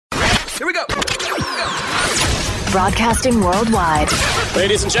Here we go. Broadcasting worldwide.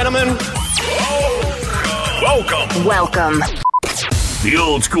 Ladies and gentlemen, Welcome. The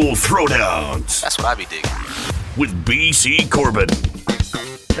old school Throwdowns that's what I be digging. with BC Corbin.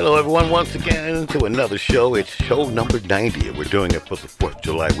 Hello, everyone, once again to another show. It's show number 90, and we're doing it for the 4th of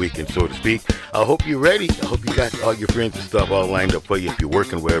July weekend, so to speak. I hope you're ready. I hope you got all your friends and stuff all lined up for you. If you're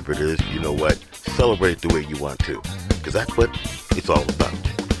working wherever it is, you know what? Celebrate the way you want to, because that's what it's all about.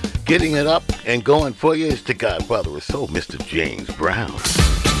 Getting it up and going for you is the godfather of soul, Mr. James Brown.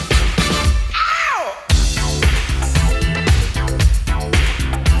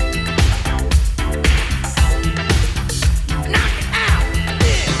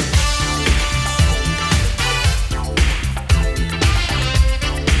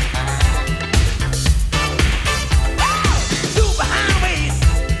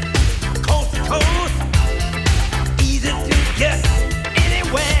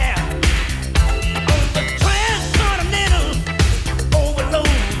 Anywhere on the transcontinental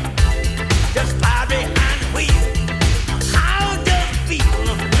overload.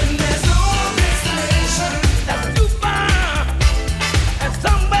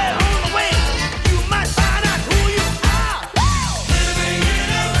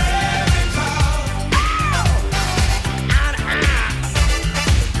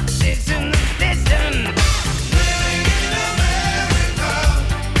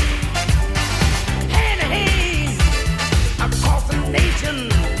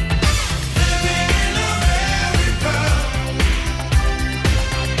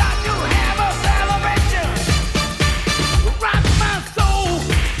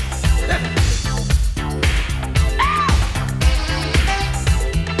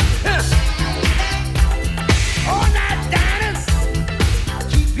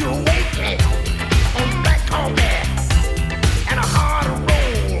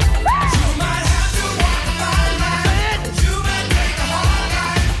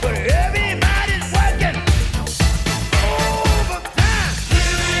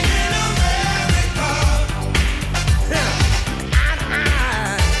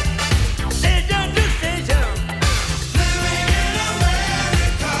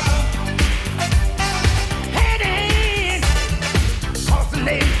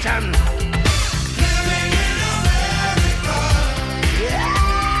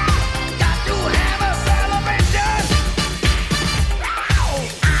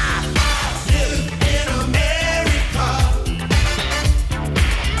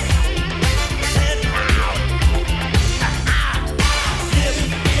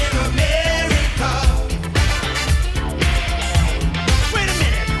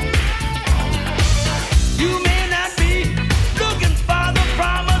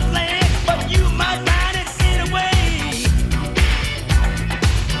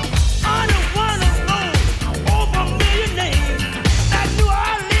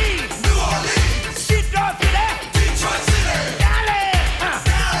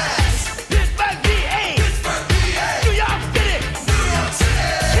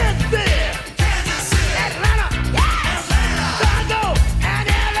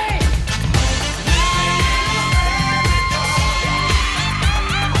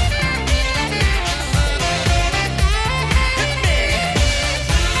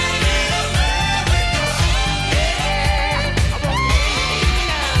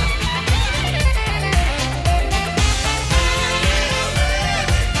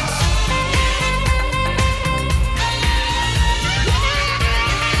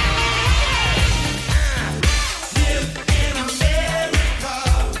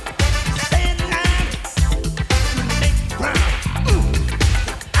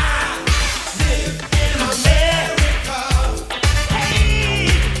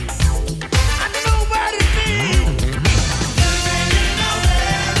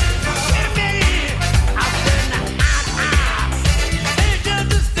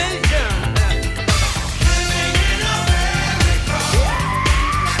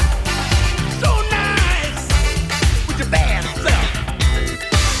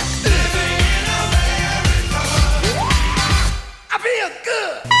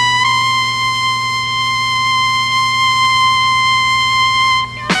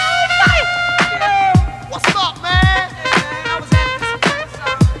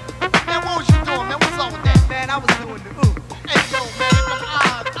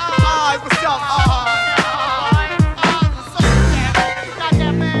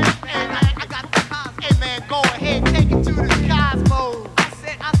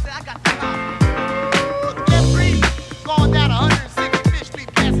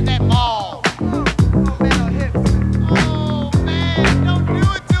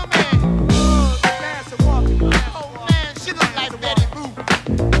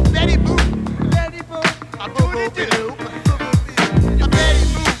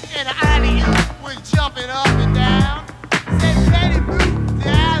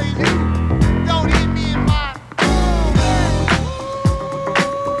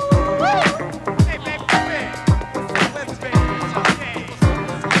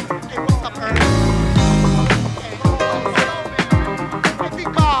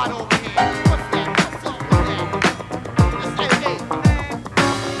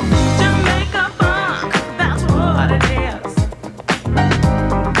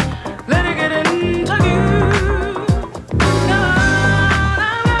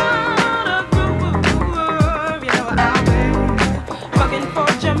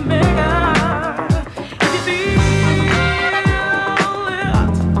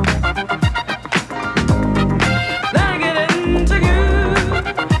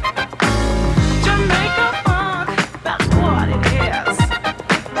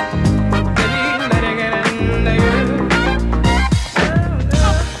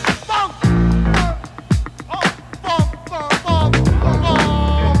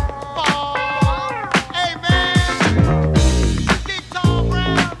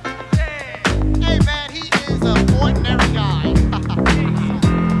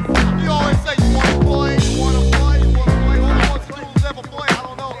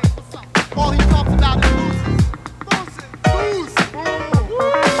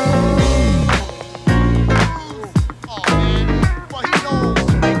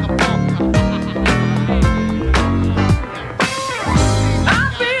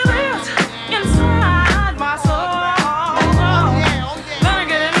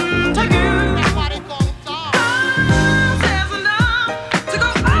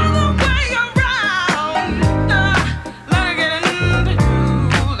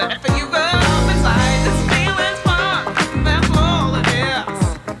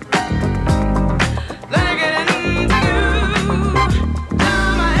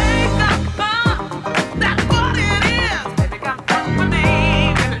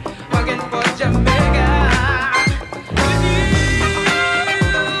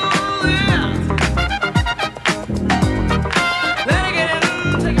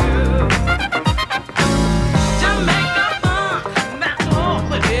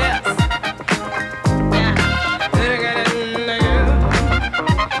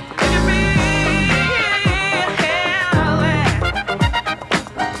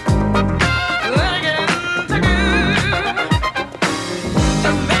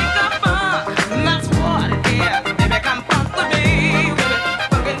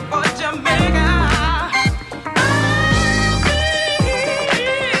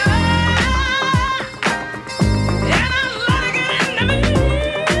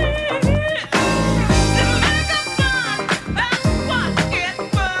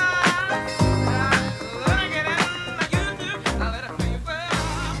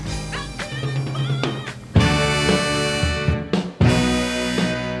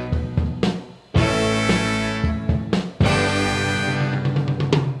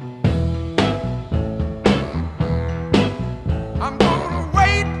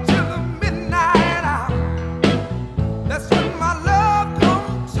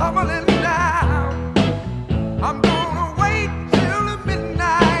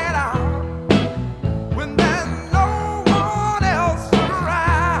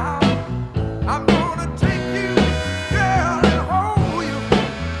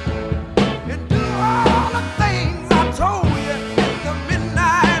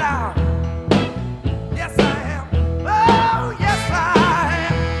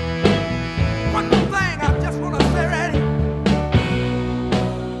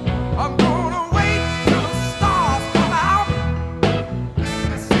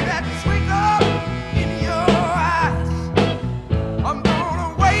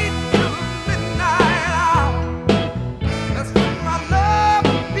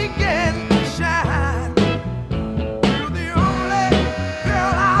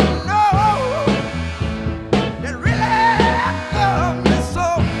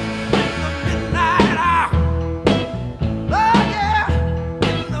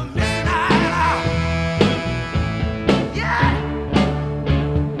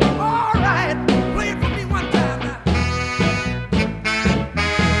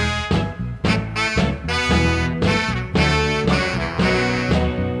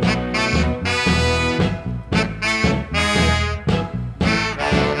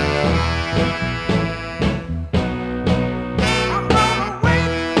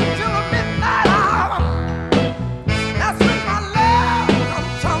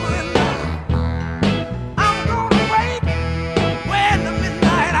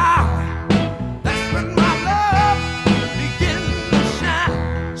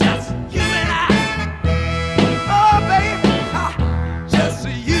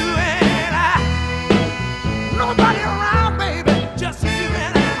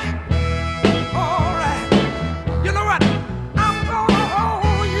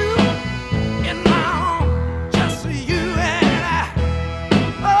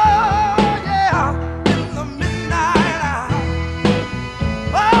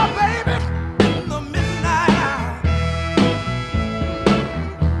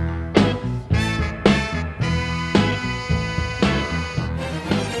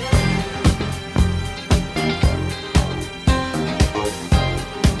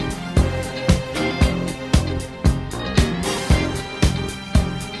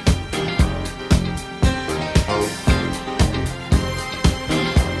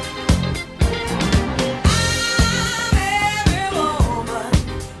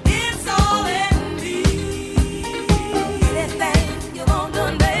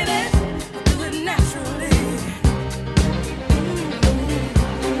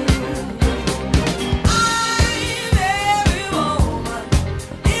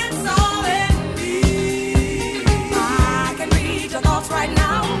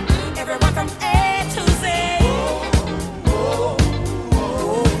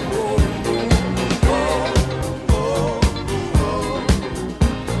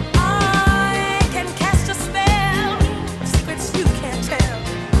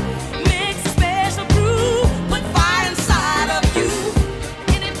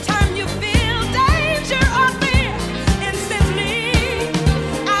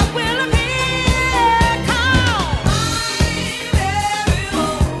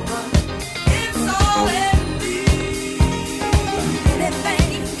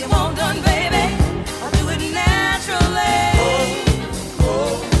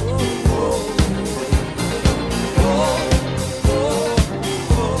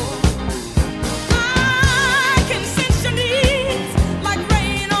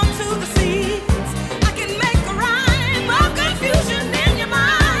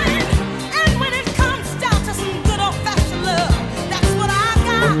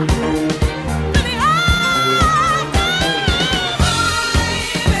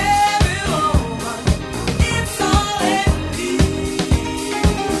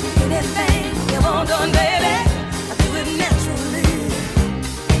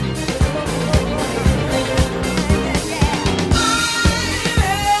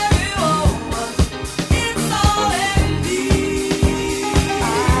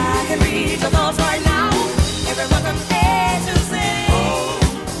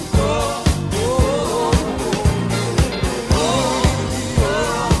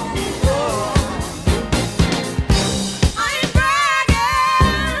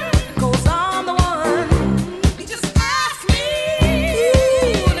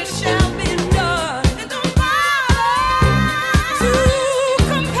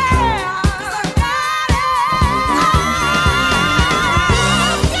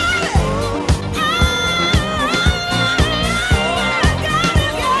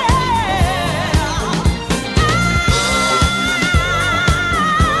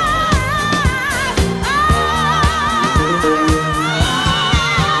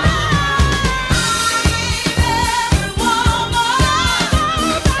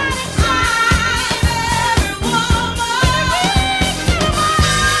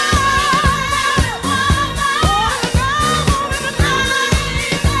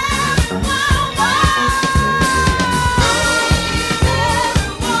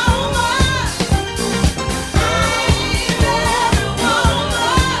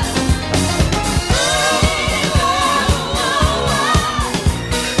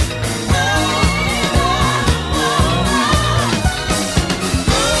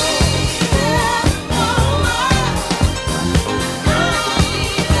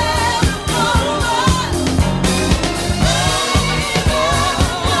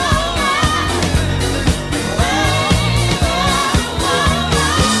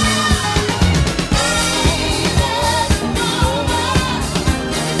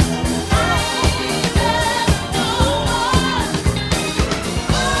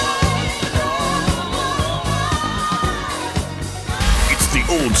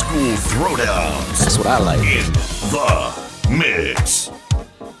 Throwdowns. That's what I like. In the mix.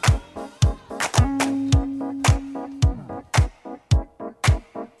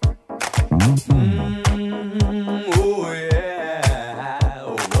 Oh yeah,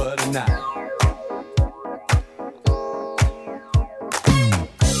 oh what a night.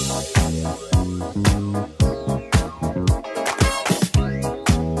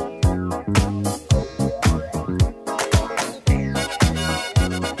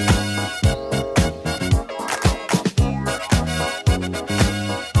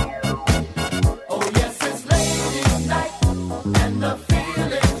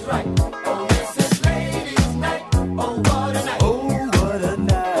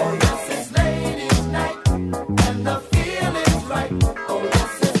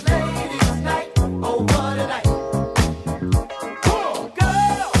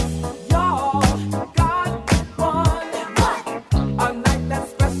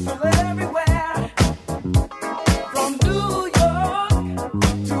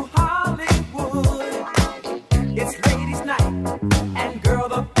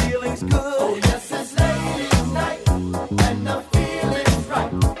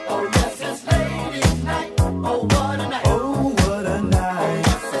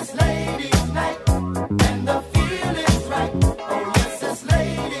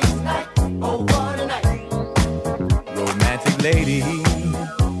 Lady,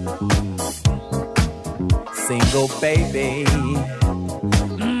 single baby,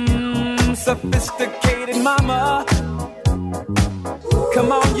 sophisticated mama.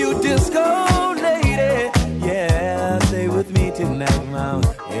 Come on, you disco lady, yeah, stay with me tonight,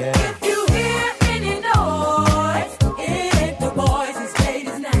 mama. Yeah. If you hear any noise, it ain't the boys, it's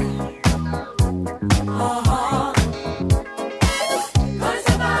ladies night. Gonna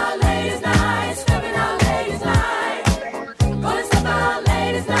step out ladies night, stepping out ladies night. Gonna step out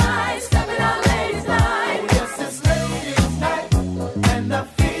ladies night, stepping out ladies night. Oh yes, it's ladies night, and the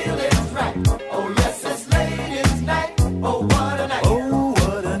feeling's right. Oh yes, it's ladies night. Oh what a night. Oh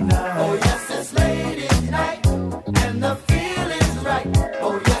what a night. Oh yes, it's ladies night, and the feeling's right.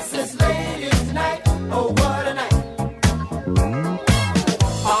 Oh yes, it's ladies night. Oh what a night.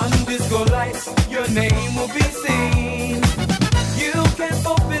 On disco lights, your name will be seen. You can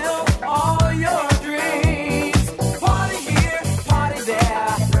fulfill all your dreams. Party here, party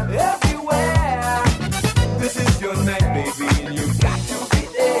there, everywhere. This is your night, baby, and you've got to be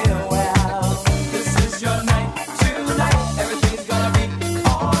there. Well, this is your night tonight. Everything's gonna be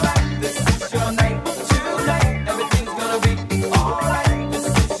alright. This is your night tonight. Everything's gonna be alright. This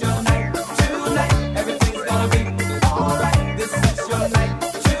is your night tonight. Everything's gonna be alright. This is your night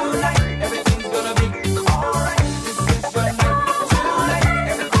tonight. Everything's gonna be alright. This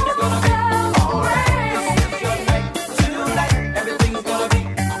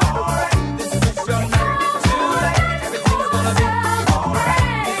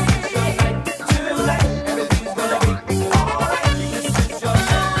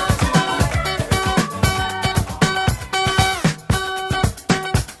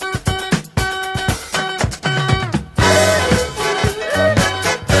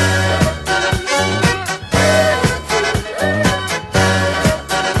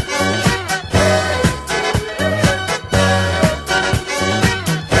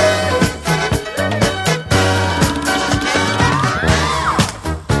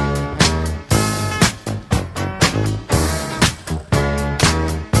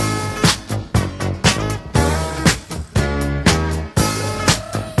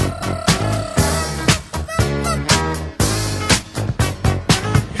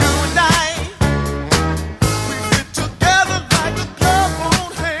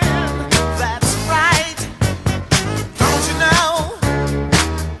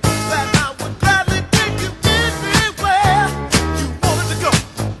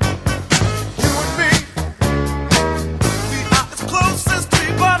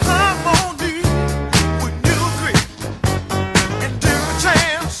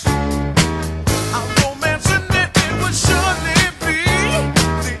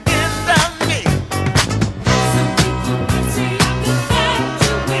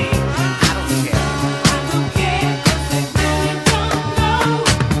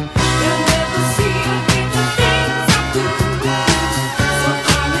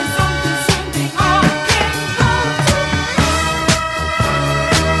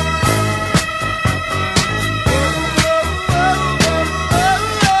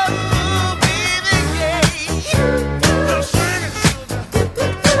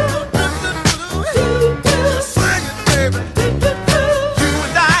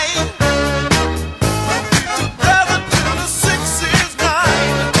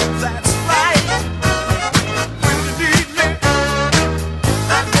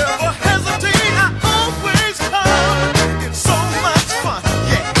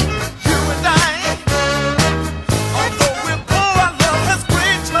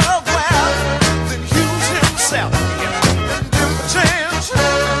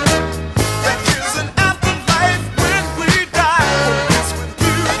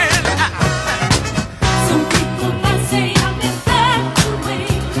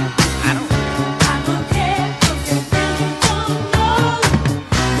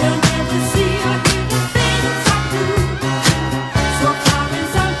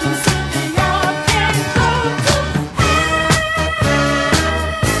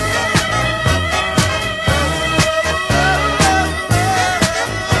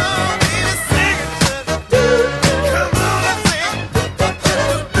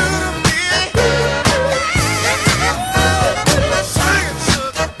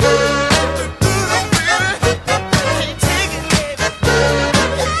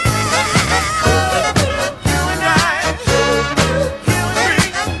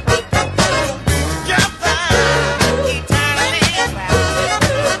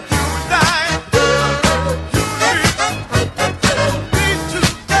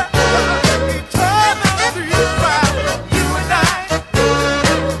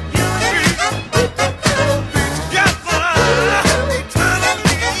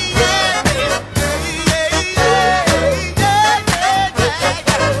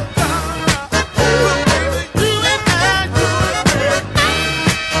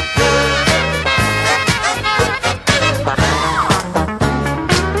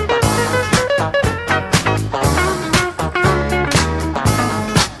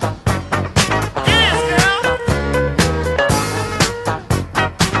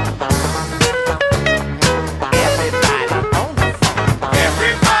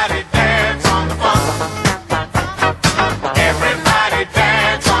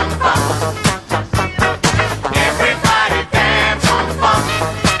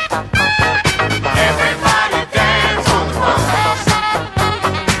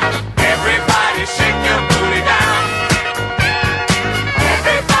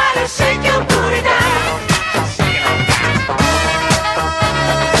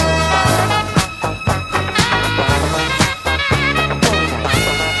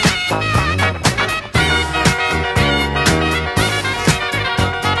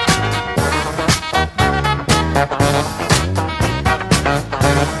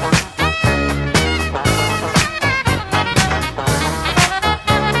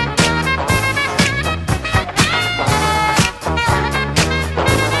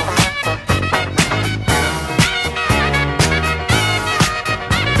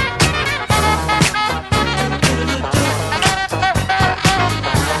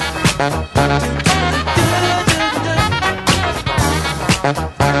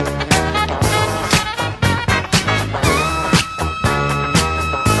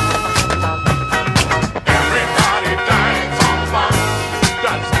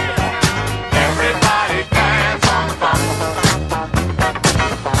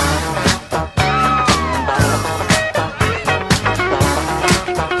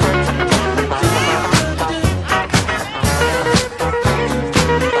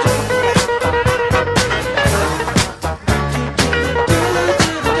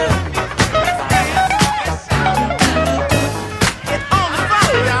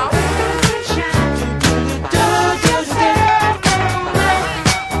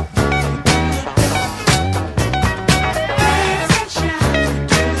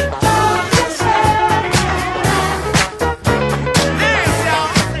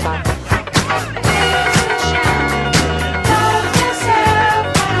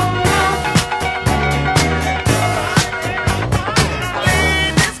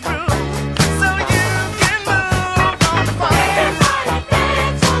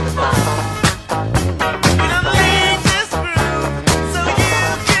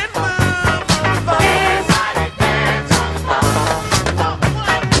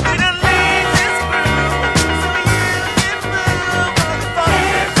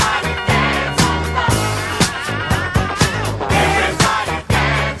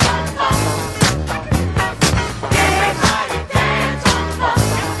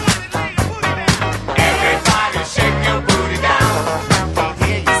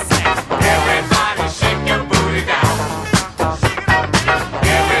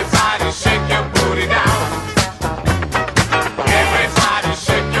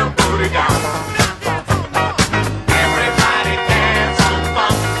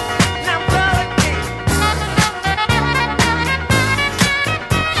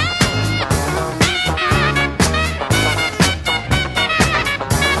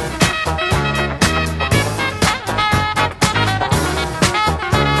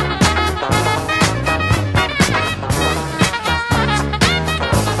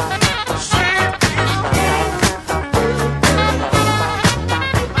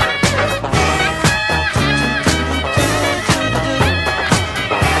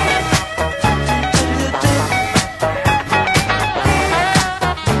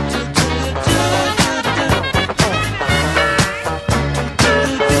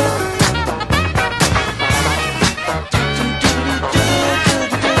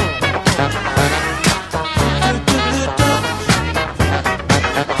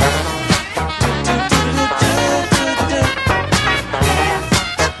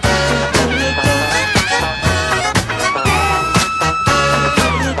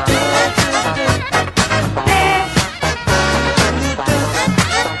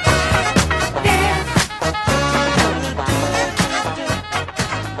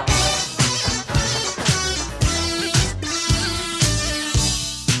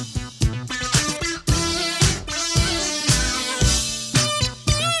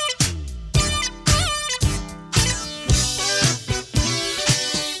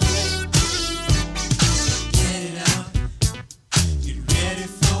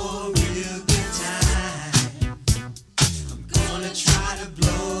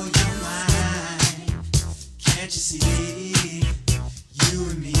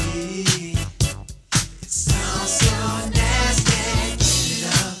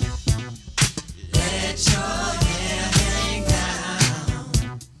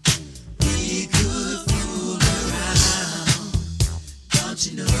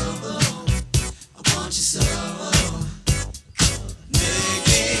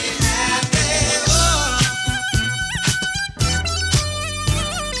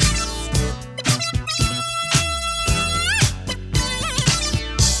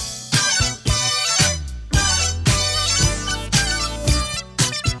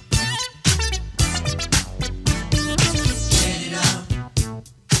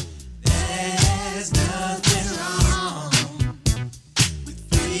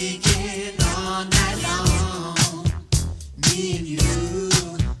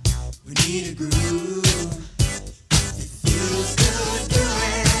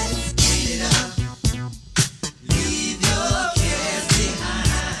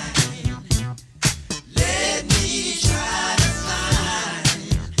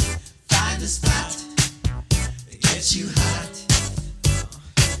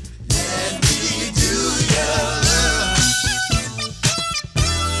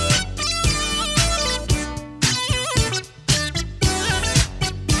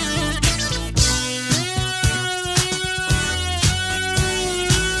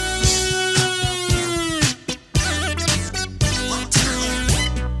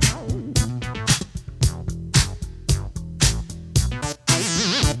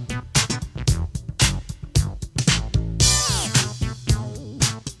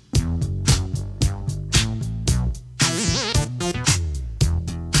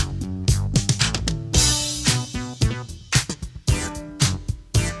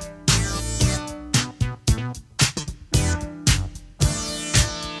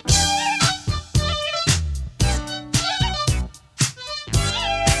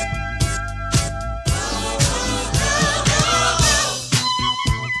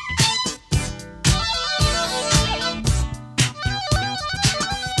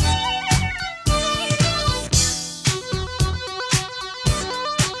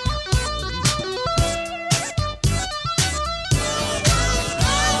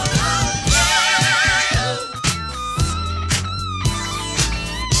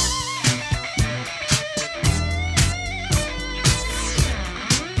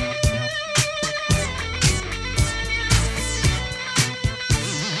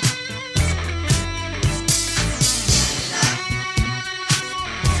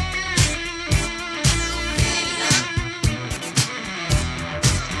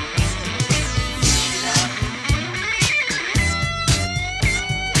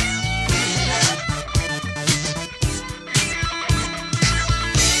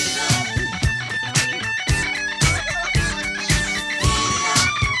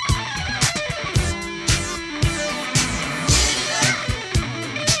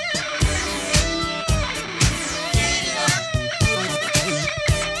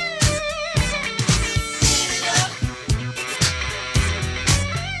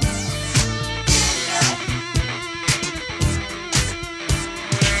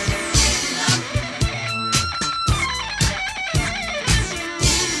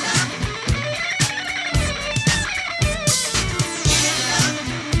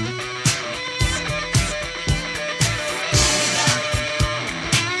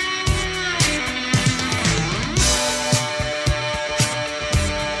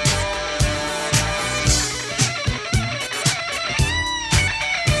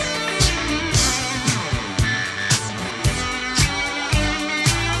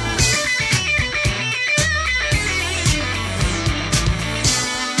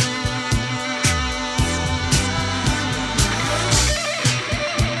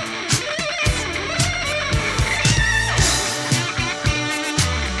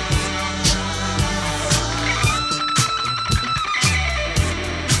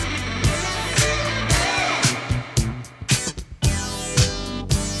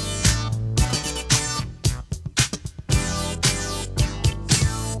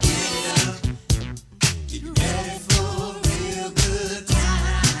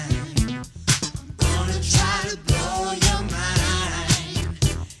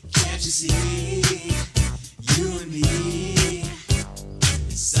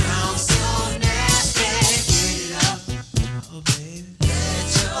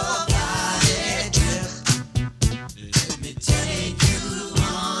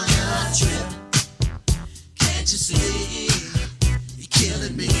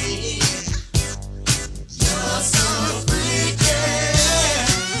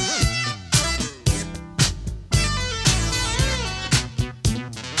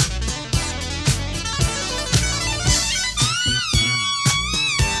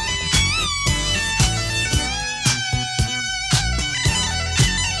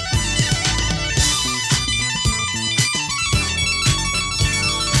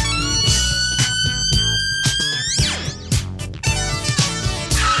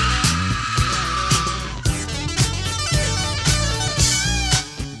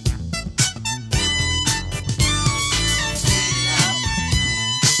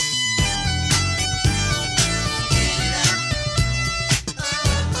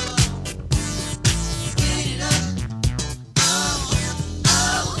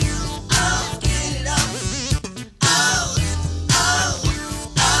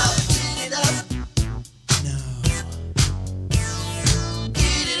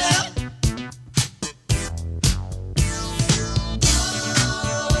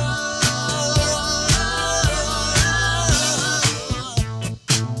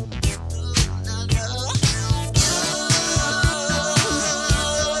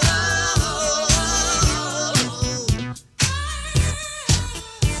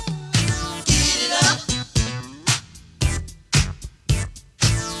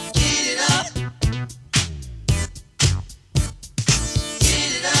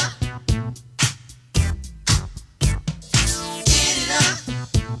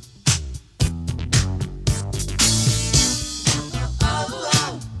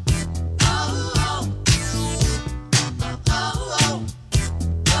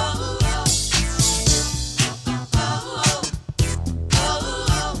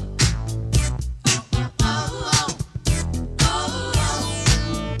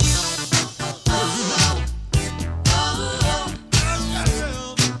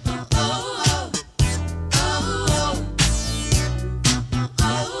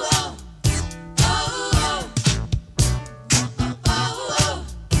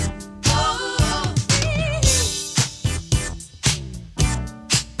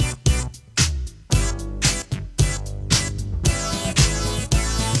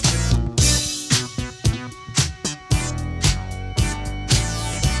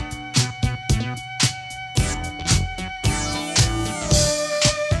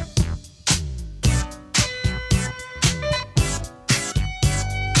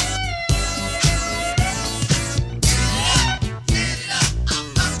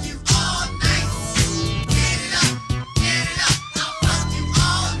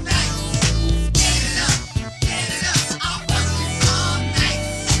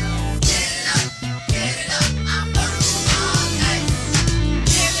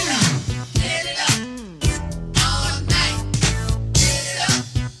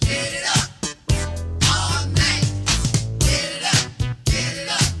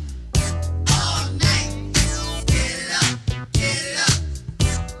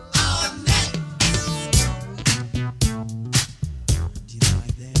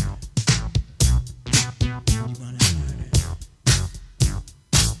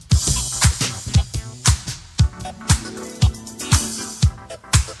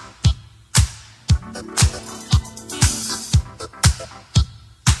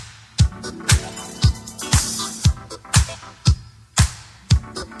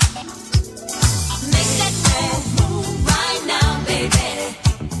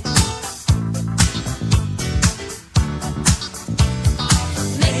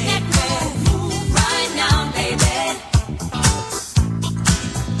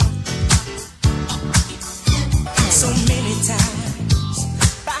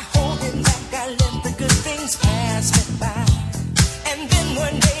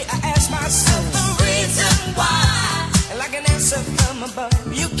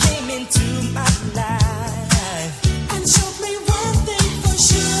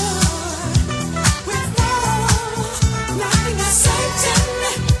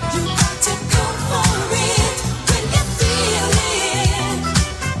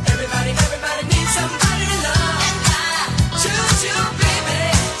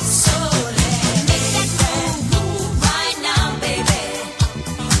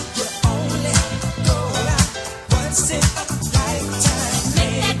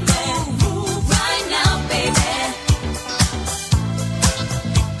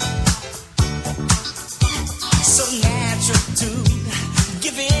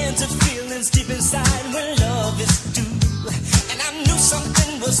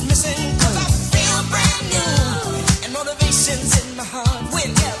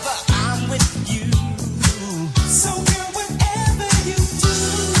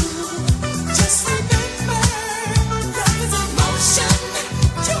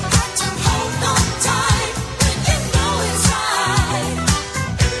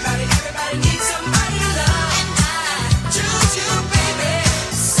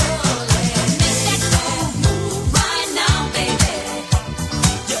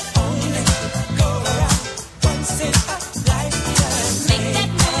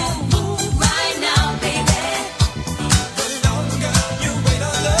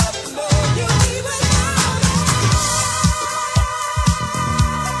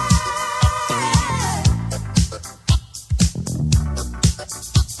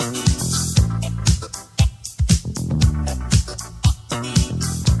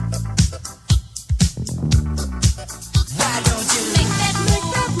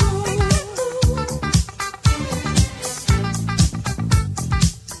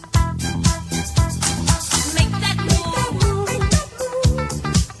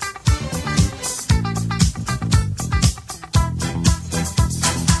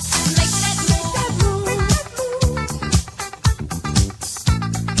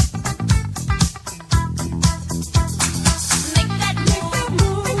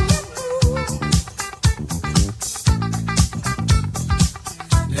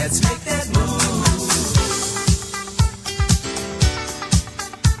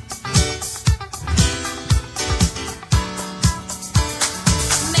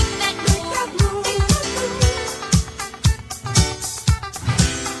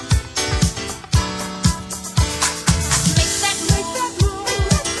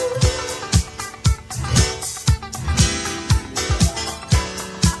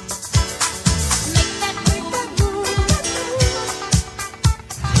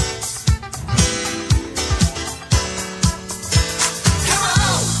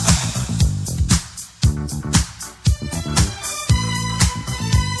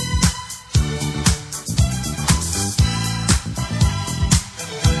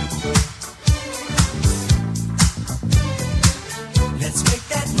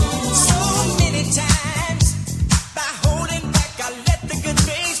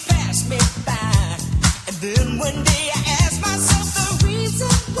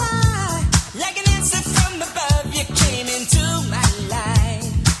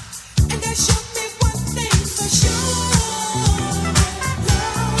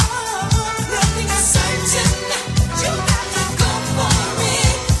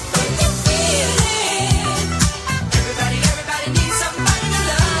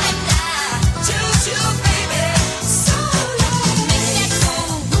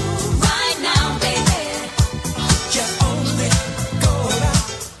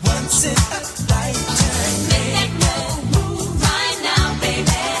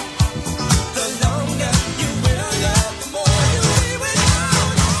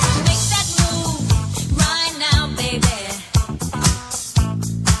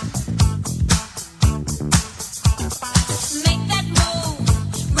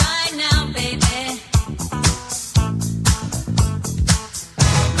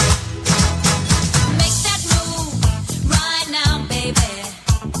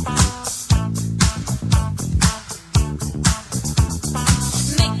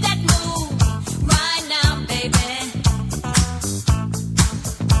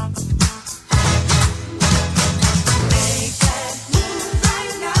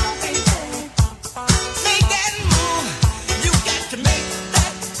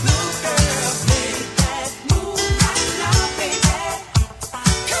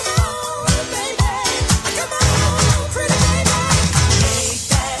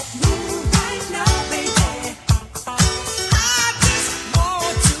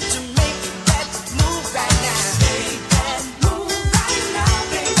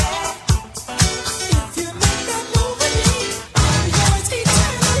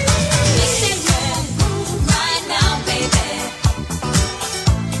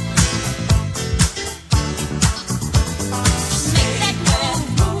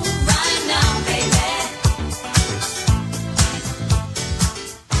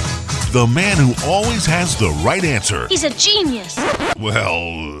The man who always has the right answer. He's a genius. Well,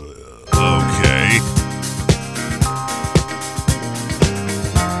 okay.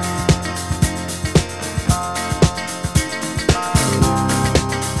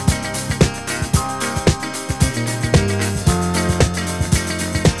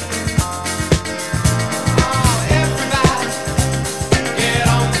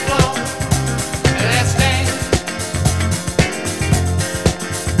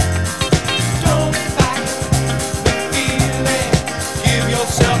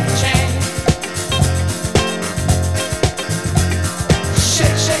 Yourself a chance.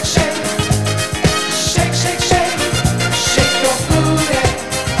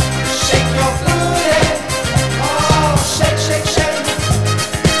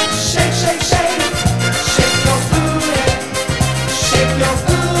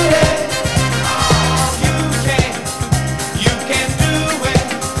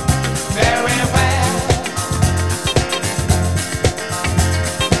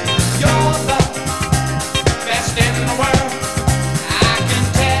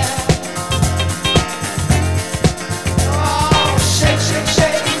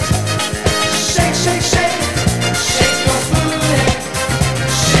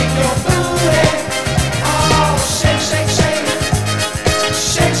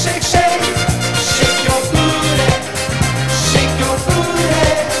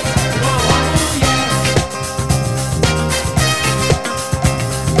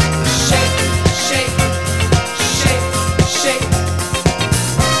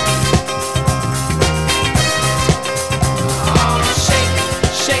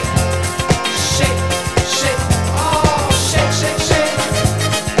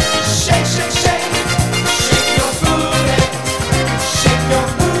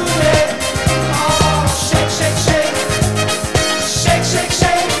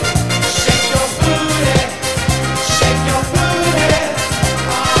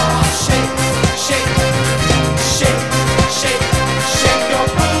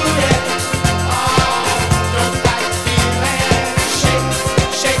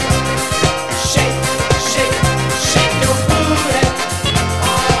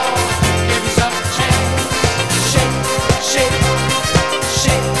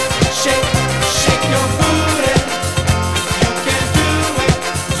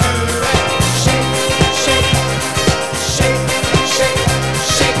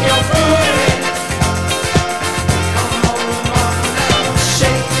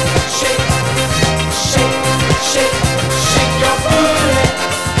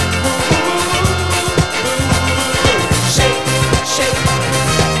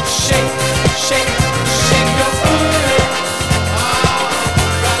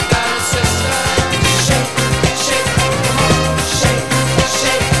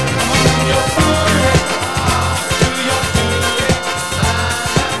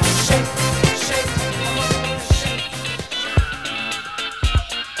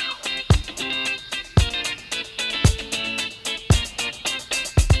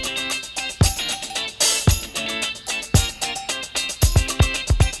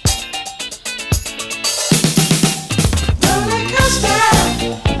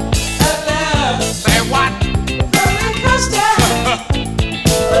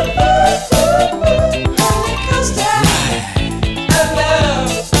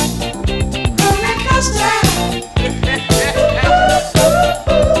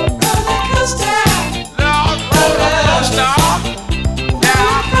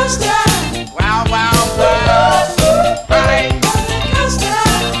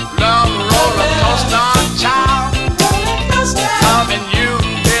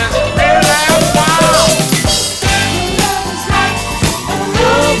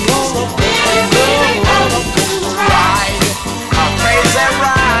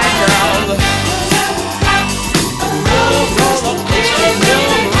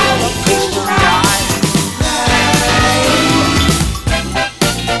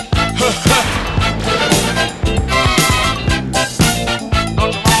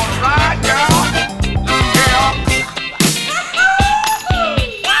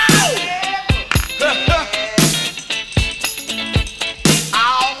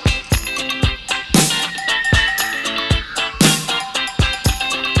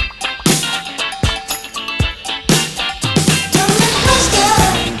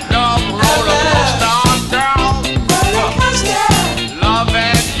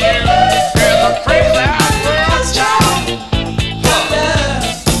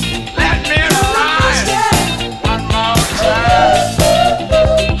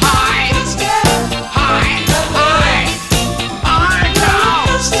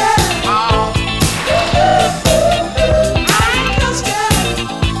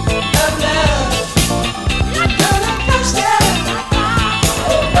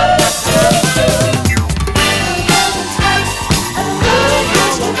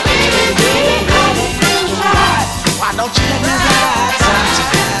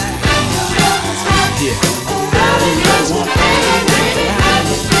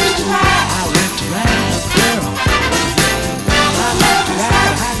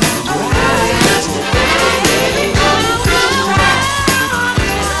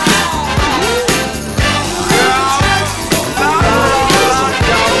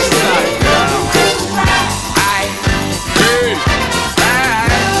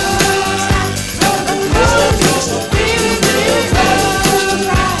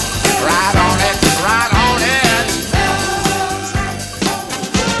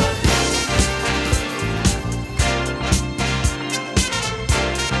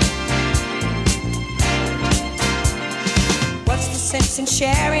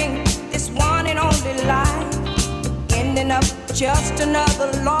 sharing this one and only life, ending up just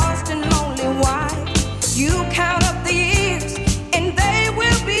another lost and lonely wife. You count up the years and they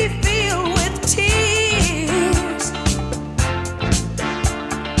will be filled with tears.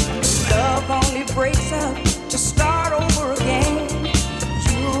 Love only breaks up to start over again.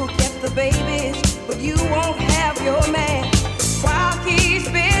 You'll get the babies, but you won't have your man, while he's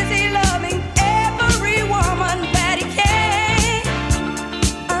busy loving every woman that he can.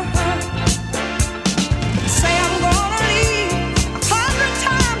 Say I'm gonna leave 100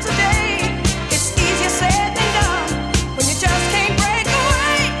 times a day. It's easier said than done when you just can't break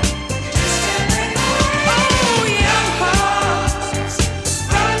away. Oh, young hearts,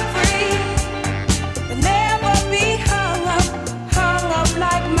 run free, but never be hung up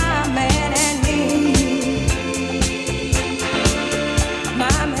like my man and me.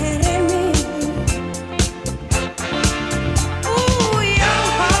 My man and me. Ooh, young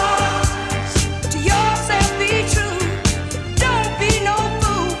hearts, to yourself be true. Don't be no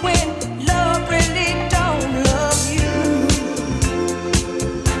fool when love really don't love you.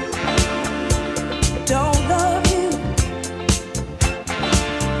 Don't love you.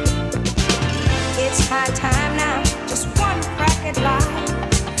 It's high time now, just one crack at life.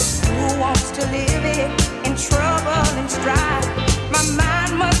 Who wants to live it in trouble and strife? My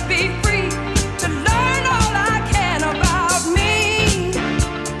mind must be free to learn all I can about me.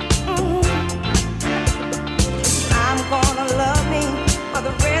 I'm gonna love me for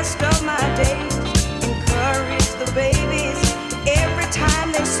the rest of my days. Encourage the babies every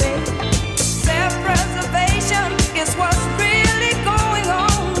time they say self-preservation is what's really going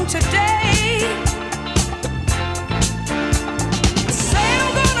on today. Say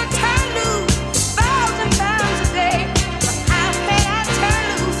I'm gonna turn loose 1,000 times a day, but I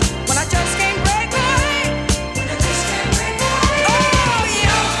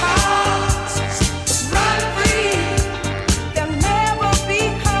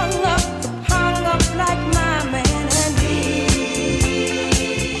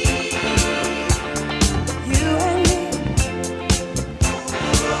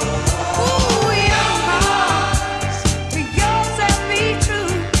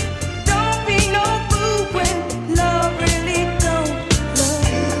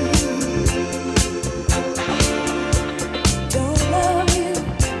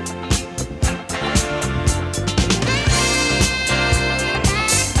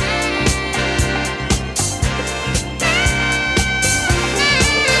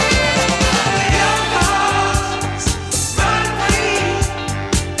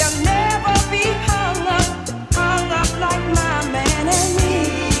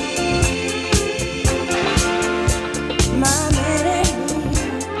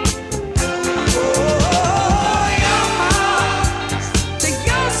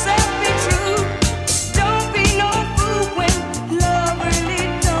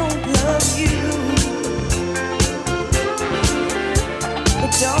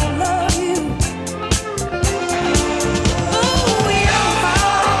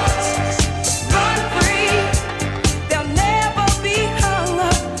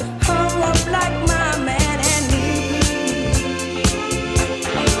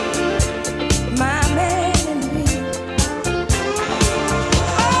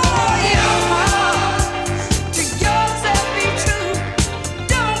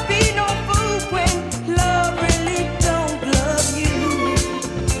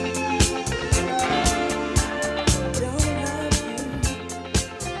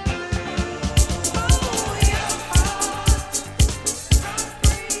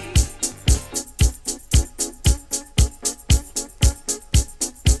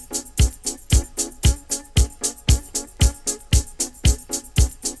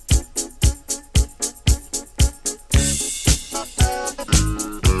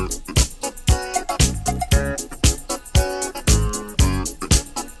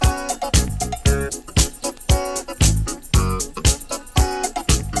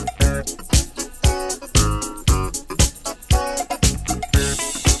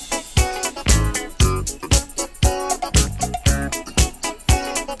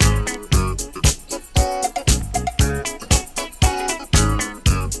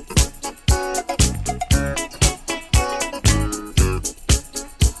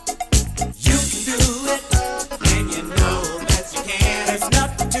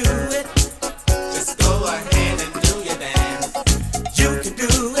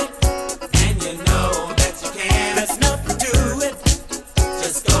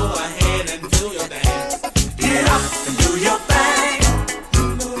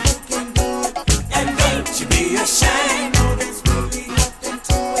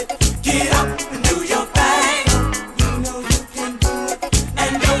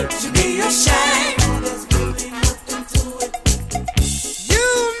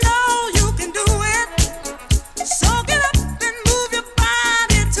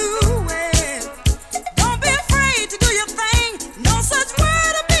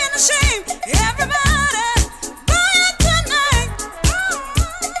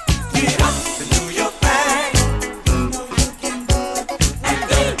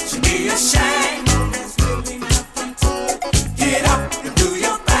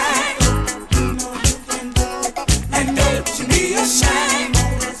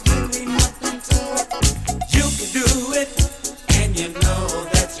know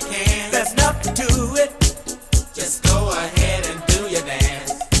that you can. There's nothing to it. Just go ahead and do your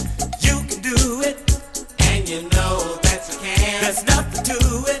dance. You can do it, and you know that you can. There's nothing to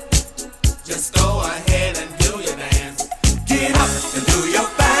it. Just go ahead and do your dance. Get up and do your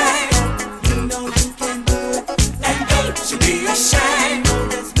thing. You know you can do it, and don't you be ashamed.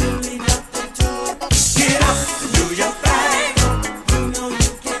 There's really nothing to it. Get up and do your thing. You know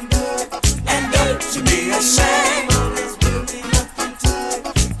you can do it, and don't you be ashamed. There's really nothing to it.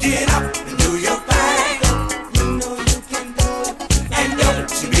 Get up and do your thing. You know you can do it, and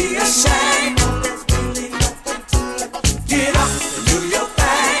don't you be ashamed. There's really nothing to it. Get up and do your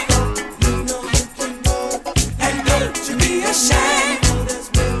thing. You know you can do it, and don't you be ashamed. There's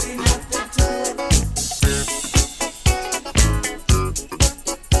really nothing to it.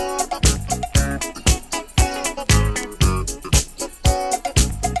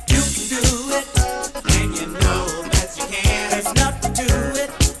 You can do it, and you know that you can. There's nothing to it.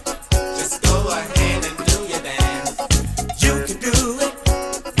 Just go ahead and do your dance. You can do it,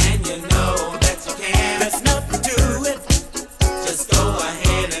 and you know that you can. There's nothing to it. Just go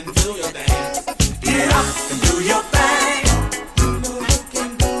ahead and do your dance. Get up and do your thing. You know you can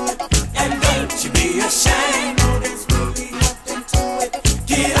do it, and don't you be ashamed. There's really nothing to it.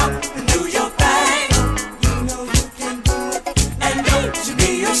 Get up and do your thing. You know you can do it, and don't you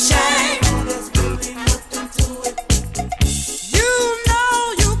be ashamed. There's really nothing to it. You know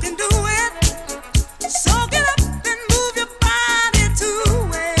you can do it. So get up and move your body to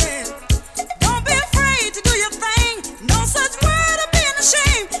it. Don't be afraid to do your thing. No such word of being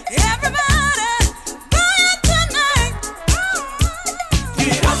ashamed. Everybody, go tonight.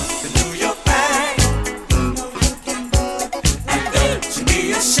 Get up and do your thing. You know you can do it, and don't you be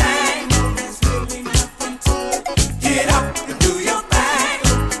ashamed. There's really nothing to it. Get up and do your thing.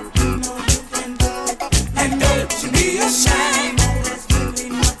 You know you can do it, and don't you be ashamed. There's really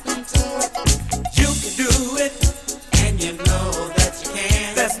nothing to it. You can do it, and you know that you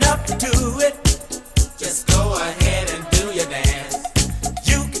can. There's nothing to it. Just go ahead and do your dance.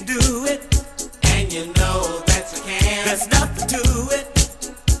 You can do it, and you know that you can. There's nothing to it.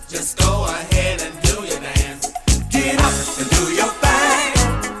 Just go ahead and do your dance. Get up and do your thing.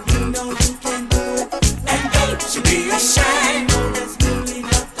 You know you can do it, and don't you be ashamed. There's really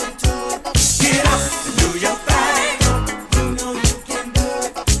nothing to it. Get up and do your thing. You know you can do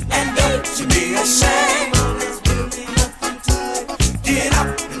it, and don't you be ashamed. There's really nothing to it. Get up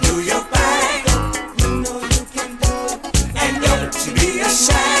and do your thing. You know you can do it, and don't you be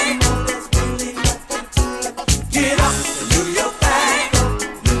ashamed. There's really nothing to it. Get up and do your thing.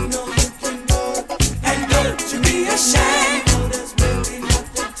 You know you can do it, and don't you be ashamed. There's really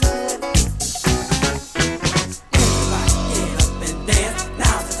nothing to it. Everybody get up and dance.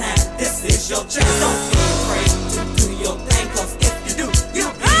 Now's the time. This is your chance. Don't be afraid to do your thing, 'cause if you do,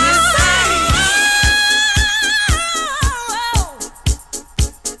 you'll be insane.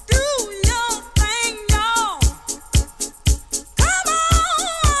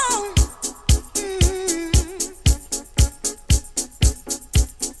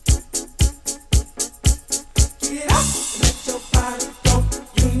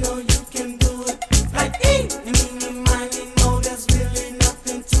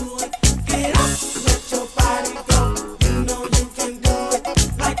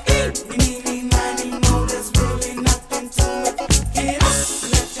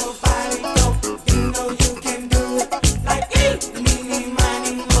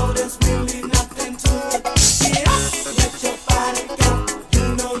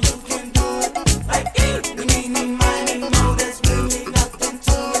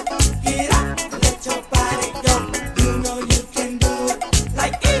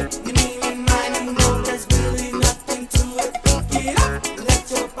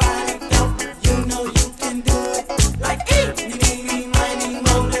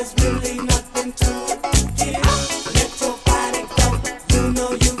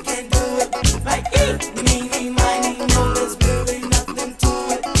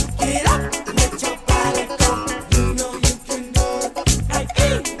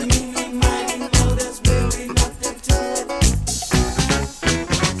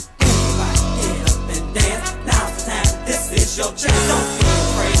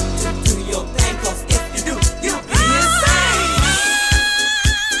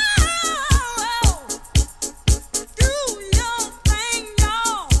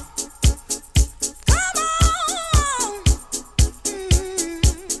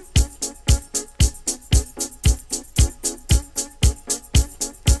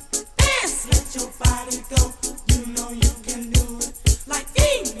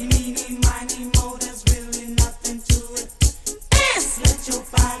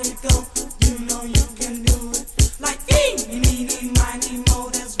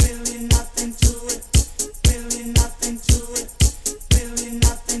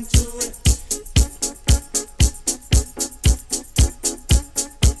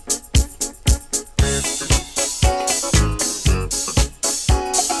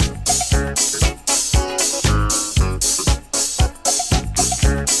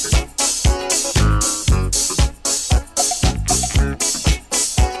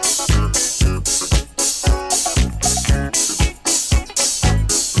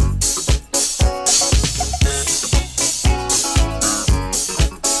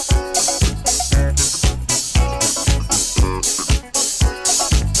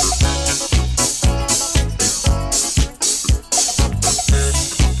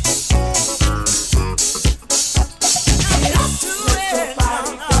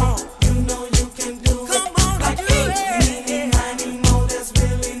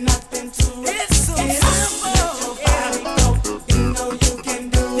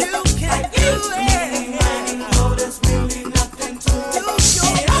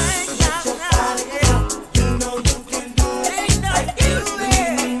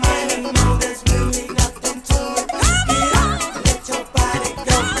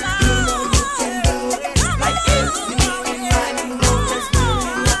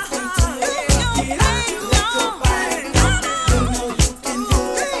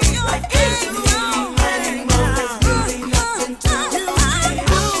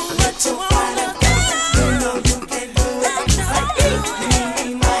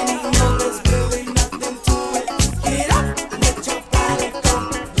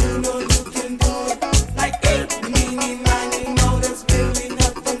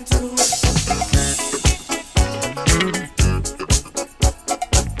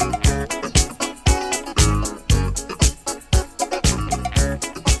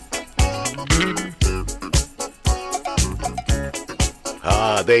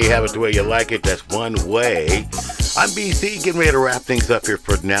 There you have it the way you like it. That's One Way. I'm BC, getting ready to wrap things up here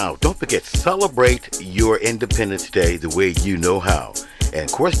for now. Don't forget, celebrate your Independence Day the way you know how. And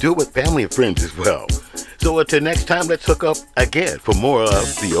of course, do it with family and friends as well. So until next time, let's hook up again for more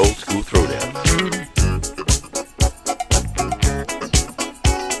of the Old School Throwdown.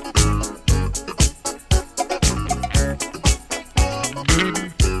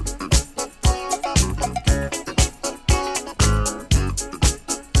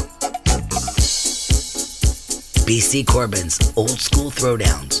 BC Corbin's Old School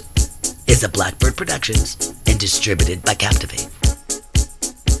Throwdowns is a Blackbird Productions and distributed by Captivate.